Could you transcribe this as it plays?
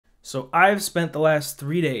So I've spent the last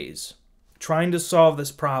 3 days trying to solve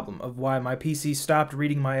this problem of why my PC stopped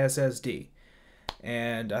reading my SSD.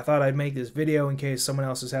 And I thought I'd make this video in case someone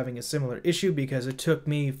else is having a similar issue, because it took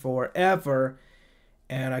me forever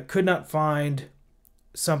and I could not find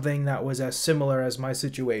something that was as similar as my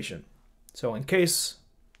situation. So in case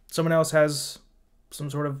someone else has some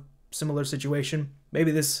sort of similar situation,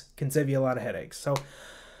 maybe this can save you a lot of headaches. So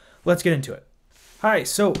let's get into it. Hi,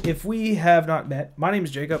 so if we have not met, my name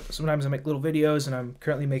is Jacob. Sometimes I make little videos, and I'm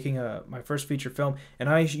currently making my first feature film, and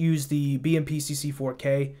I use the BMPCC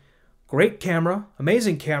 4K. Great camera,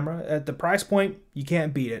 amazing camera. At the price point, you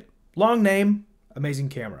can't beat it. Long name, amazing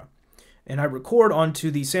camera. And I record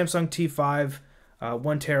onto the Samsung T5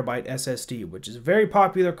 1TB SSD, which is a very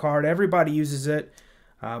popular card. Everybody uses it.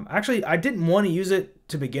 Actually, I didn't want to use it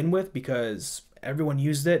to begin with because everyone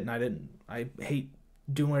used it, and I hate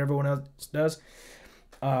doing what everyone else does.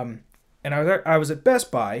 And I was at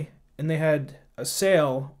Best Buy, and they had a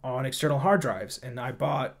sale on external hard drives, and I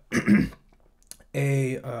bought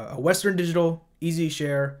a Western Digital Easy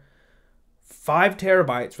Share 5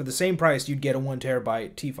 terabytes for the same price you'd get a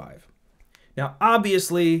 1TB T5. Now,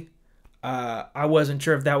 obviously, I wasn't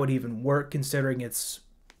sure if that would even work, considering it's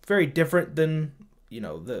very different than,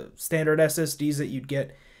 the standard SSDs that you'd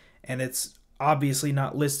get, and it's obviously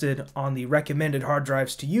not listed on the recommended hard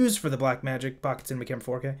drives to use for the Blackmagic Pocket Cinema Camera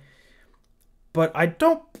 4K. But I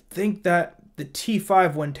don't think that the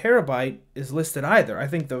T5 1TB is listed either. I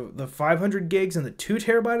think the 500 gigs and the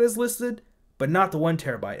 2TB is listed, but not the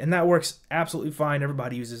 1TB, and that works absolutely fine.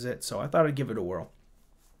 Everybody uses it, so I thought I'd give it a whirl.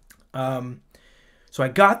 So I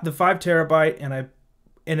got the 5 terabyte,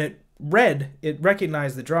 and it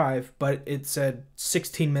recognized the drive, but it said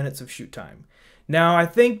 16 minutes of shoot time. Now, I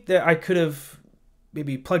think that I could have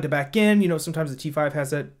maybe plugged it back in. Sometimes the T5 has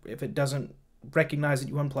that. If it doesn't recognize it,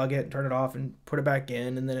 you unplug it and turn it off and put it back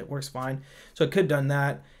in, and then it works fine. So I could have done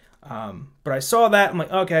that. But I saw that. I'm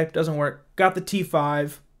like, okay, it doesn't work. Got the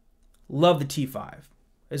T5. Love the T5.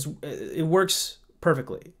 It works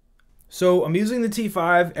perfectly. So I'm using the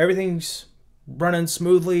T5. Everything's running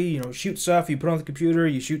smoothly. Shoot stuff, you put on the computer,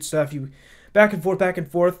 you shoot stuff, you back and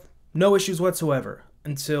forth. No issues whatsoever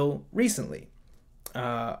until recently.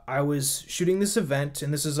 I was shooting this event,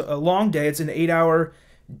 and this is a long day. It's an 8-hour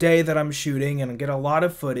day that I'm shooting, and I get a lot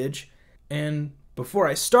of footage. And before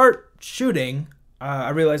I start shooting,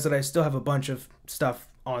 I realized that I still have a bunch of stuff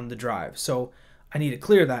on the drive. So I need to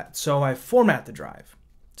clear that. So I format the drive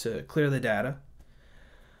to clear the data.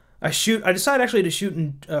 I decide actually to shoot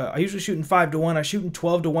in, I usually shoot in 5:1. I shoot in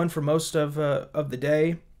 12:1 for most of the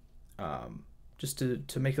day, just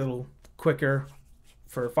to make it a little quicker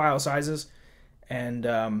for file sizes. And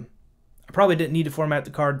I probably didn't need to format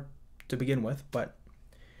the card to begin with, but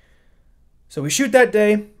so we shoot that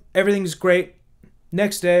day. Everything's great.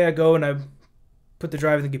 Next day, I go and I put the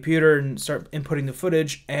drive in the computer and start inputting the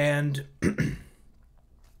footage, and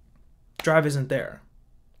drive isn't there.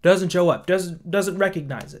 Doesn't show up. Doesn't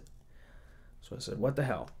recognize it. So I said, what the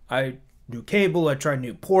hell? New cable, I tried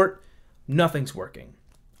new port, nothing's working.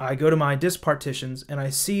 I go to my disk partitions, and I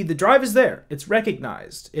see the drive is there. It's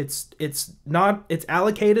recognized. It's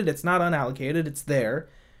allocated, it's not unallocated, it's there.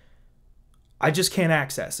 I just can't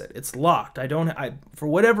access it. It's locked. For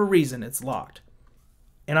whatever reason, it's locked.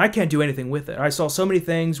 And I can't do anything with it. I saw so many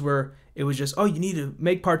things where it was just, oh, you need to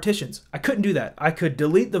make partitions. I couldn't do that. I could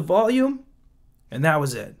delete the volume, and that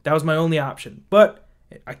was it. That was my only option. But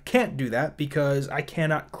I can't do that because I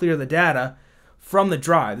cannot clear the data from the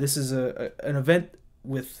drive. This is an event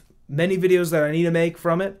with many videos that I need to make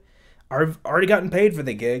from it. I've already gotten paid for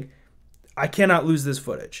the gig. I cannot lose this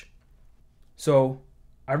footage. So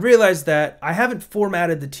I realized that I haven't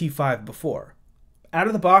formatted the T5 before. Out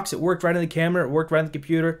of the box, it worked right in the camera, it worked right in the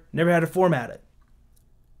computer, never had to format it.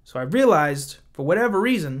 So I realized, for whatever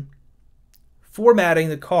reason, formatting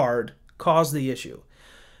the card caused the issue.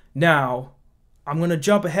 Now, I'm going to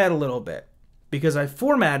jump ahead a little bit, because I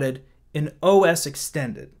formatted in OS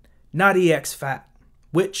Extended, not exFAT,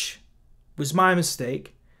 which was my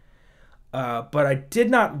mistake. But I did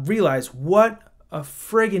not realize what a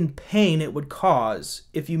friggin' pain it would cause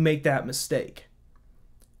if you make that mistake.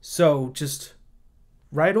 So just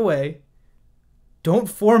right away, don't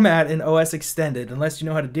format in OS Extended unless you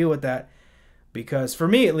know how to deal with that. Because for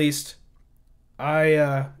me, at least,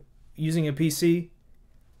 using a PC,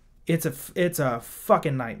 it's a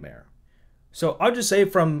fucking nightmare. So I'll just say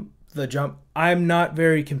from the jump, I'm not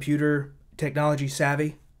very computer technology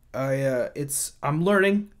savvy. I'm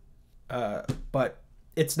learning, but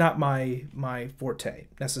it's not my forte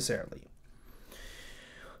necessarily.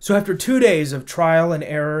 So after 2 days of trial and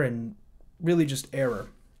error, and really just error,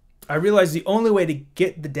 I realized the only way to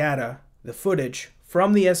get the data, the footage,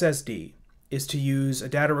 from the SSD is to use a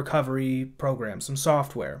data recovery program, some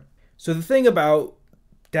software. So the thing about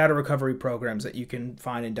data recovery programs that you can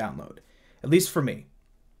find and download, at least for me,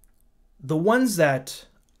 the ones that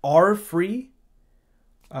are free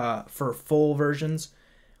for full versions,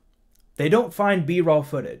 they don't find B-roll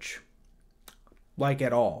footage, like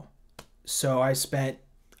at all. So I spent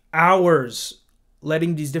hours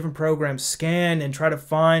letting these different programs scan and try to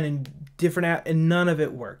find and none of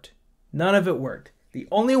it worked. None of it worked. The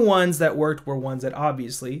only ones that worked were ones that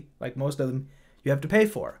obviously, like most of them, you have to pay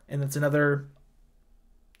for. And it's another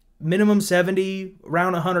minimum $70,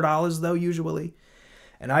 around $100 though, usually.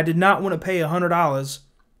 And I did not want to pay $100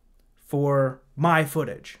 for my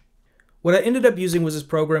footage. What I ended up using was this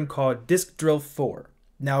program called Disk Drill 4.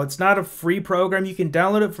 Now, it's not a free program. You can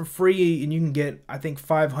download it for free, and you can get, I think,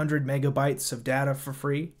 500 megabytes of data for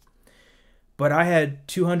free. But I had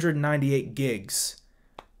 298 gigs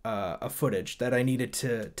of footage that I needed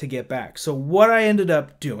to get back. So what I ended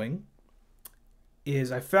up doing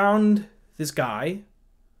is I found this guy,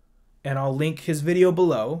 and I'll link his video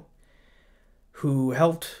below, who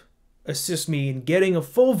helped assist me in getting a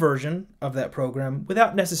full version of that program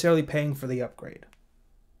without necessarily paying for the upgrade.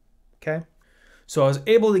 Okay? So I was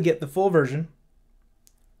able to get the full version,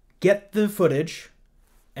 get the footage,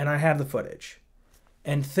 and I have the footage.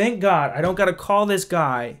 And thank God I don't got to call this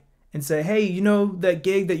guy and say, hey, you know that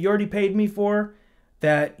gig that you already paid me for,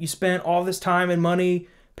 that you spent all this time and money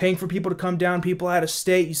paying for people to come down, people out of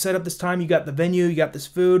state, you set up this time, you got the venue, you got this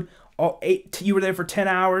food, you were there for 10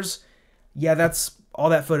 hours. Yeah, that's all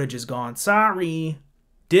that footage is gone. Sorry.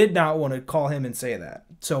 Did not want to call him and say that.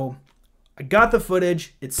 So I got the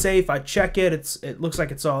footage. It's safe. I check it. It looks like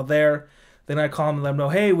it's all there. Then I call him and let him know,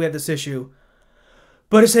 hey, we had this issue,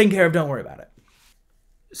 but it's taken care of. Don't worry about it.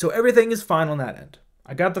 So everything is fine on that end.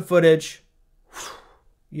 I got the footage.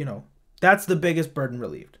 You know, that's the biggest burden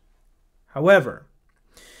relieved. However,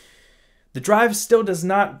 the drive still does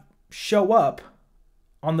not show up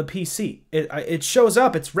on the PC. It shows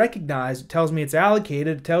up, it's recognized, it tells me it's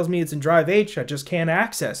allocated, it tells me it's in drive H, I just can't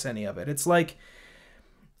access any of it. It's like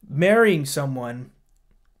marrying someone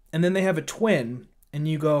and then they have a twin and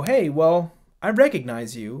you go, hey, well, I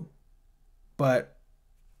recognize you, but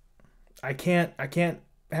I can't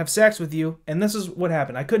have sex with you. And this is what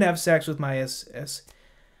happened. I couldn't have sex with my SSD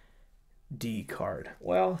card.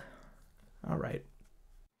 Well, all right.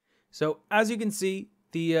 So as you can see,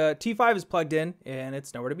 the T5 is plugged in and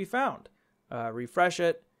it's nowhere to be found. Refresh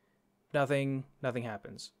it, nothing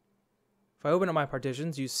happens. If I open up my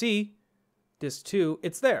partitions, you see disk 2,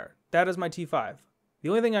 it's there. That is my T5. The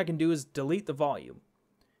only thing I can do is delete the volume.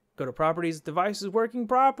 Go to properties, device is working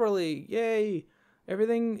properly. Yay!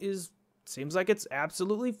 Everything seems like it's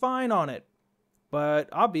absolutely fine on it. But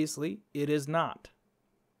obviously it is not.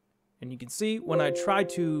 And you can see when I try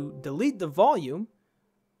to delete the volume,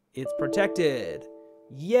 it's protected.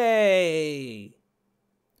 Yay!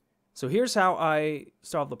 So here's how I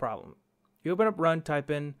solve the problem. You open up run,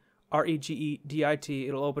 type in regedit,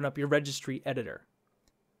 it'll open up your registry editor.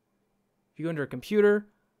 If you go under computer,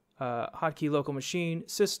 hotkey local machine,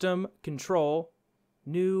 system, control,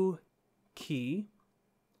 new key,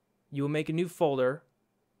 you will make a new folder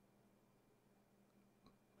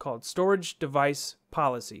called storage device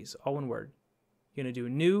policies, all one word. You're going to do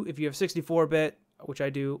new if you have 64-bit, which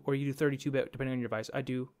I do, or you do 32-bit, depending on your device. I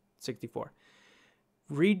do 64.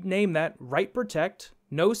 Rename that write protect,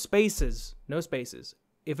 no spaces, no spaces.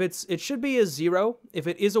 If it should be a 0. If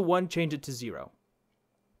it is a 1, change it to 0.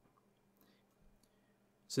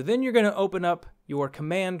 So then you're going to open up your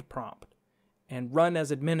command prompt and run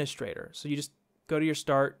as administrator. So you just go to your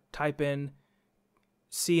start, type in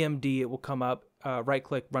CMD, it will come up. Right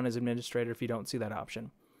click, run as administrator if you don't see that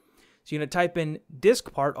option. So you're going to type in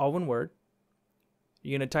disk part, all one word.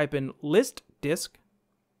 You're going to type in list disk.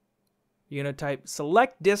 You're going to type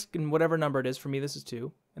select disk and whatever number it is. For me, this is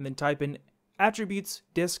 2. And then type in attributes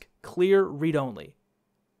disk clear read only.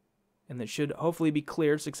 And that should hopefully be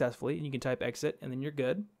cleared successfully. And you can type exit and then you're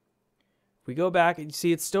good. If we go back and you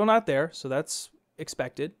see it's still not there, so that's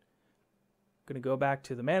expected. I'm going to go back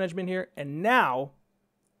to the management here. And now,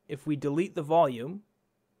 if we delete the volume,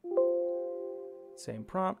 same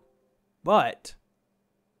prompt, but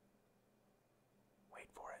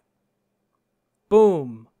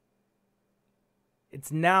boom.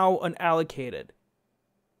 It's now unallocated.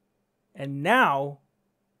 And now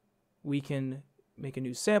we can make a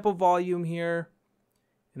new sample volume here.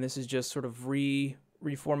 And this is just sort of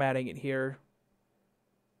reformatting it here.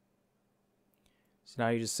 So now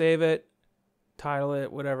you just save it, title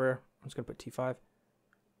it, whatever. I'm just going to put T5.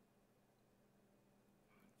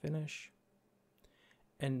 Finish.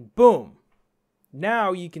 And boom.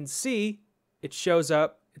 Now you can see it shows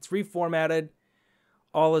up. It's reformatted.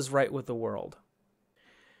 All is right with the world.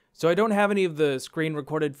 So I don't have any of the screen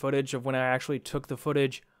recorded footage of when I actually took the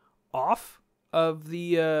footage off of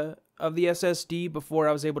the SSD before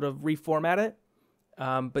I was able to reformat it.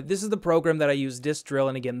 But this is the program that I use, disk drill,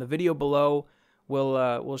 and again, the video below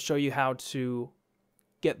will show you how to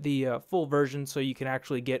get the full version, so you can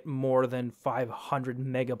actually get more than 500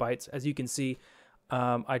 megabytes. As you can see,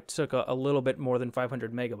 I took a little bit more than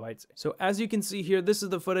 500 megabytes. So as you can see here, this is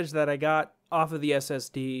the footage that I got off of the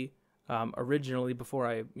SSD originally before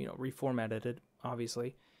I reformatted it,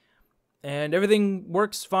 obviously. And everything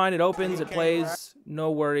works fine. It opens, it plays,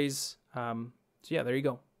 no worries. So yeah, there you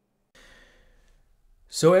go.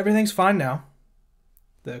 So everything's fine now.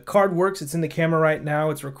 The card works. It's in the camera right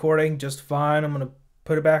now. It's recording just fine. I'm going to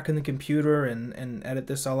put it back in the computer and edit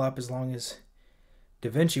this all up as long as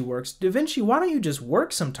DaVinci works. DaVinci, why don't you just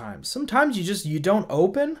work sometimes? Sometimes you don't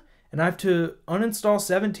open, and I have to uninstall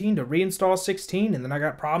 17 to reinstall 16, and then I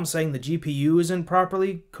got problems saying the GPU isn't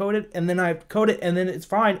properly coded, and then I code it, and then it's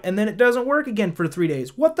fine, and then it doesn't work again for 3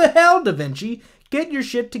 days. What the hell, DaVinci? Get your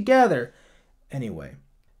shit together. Anyway,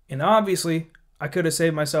 and obviously, I could have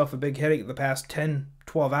saved myself a big headache the past 10,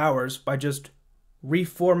 12 hours by just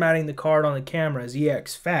reformatting the card on the camera as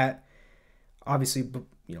EXFAT. Obviously,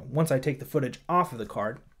 once I take the footage off of the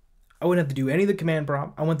card, I wouldn't have to do any of the command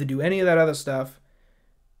prompt. I wouldn't have to do any of that other stuff.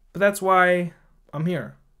 But that's why I'm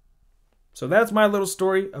here. So that's my little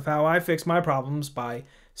story of how I fix my problems by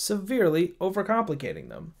severely overcomplicating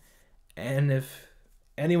them. And if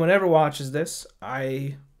anyone ever watches this,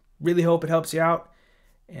 I really hope it helps you out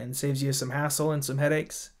and saves you some hassle and some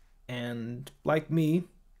headaches. And like me,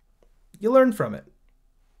 you learn from it.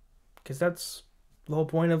 Because that's the whole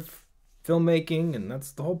point of filmmaking, and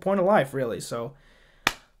that's the whole point of life, really. So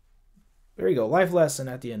there you go, life lesson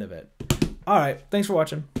at the end of it. All right, thanks for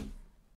watching.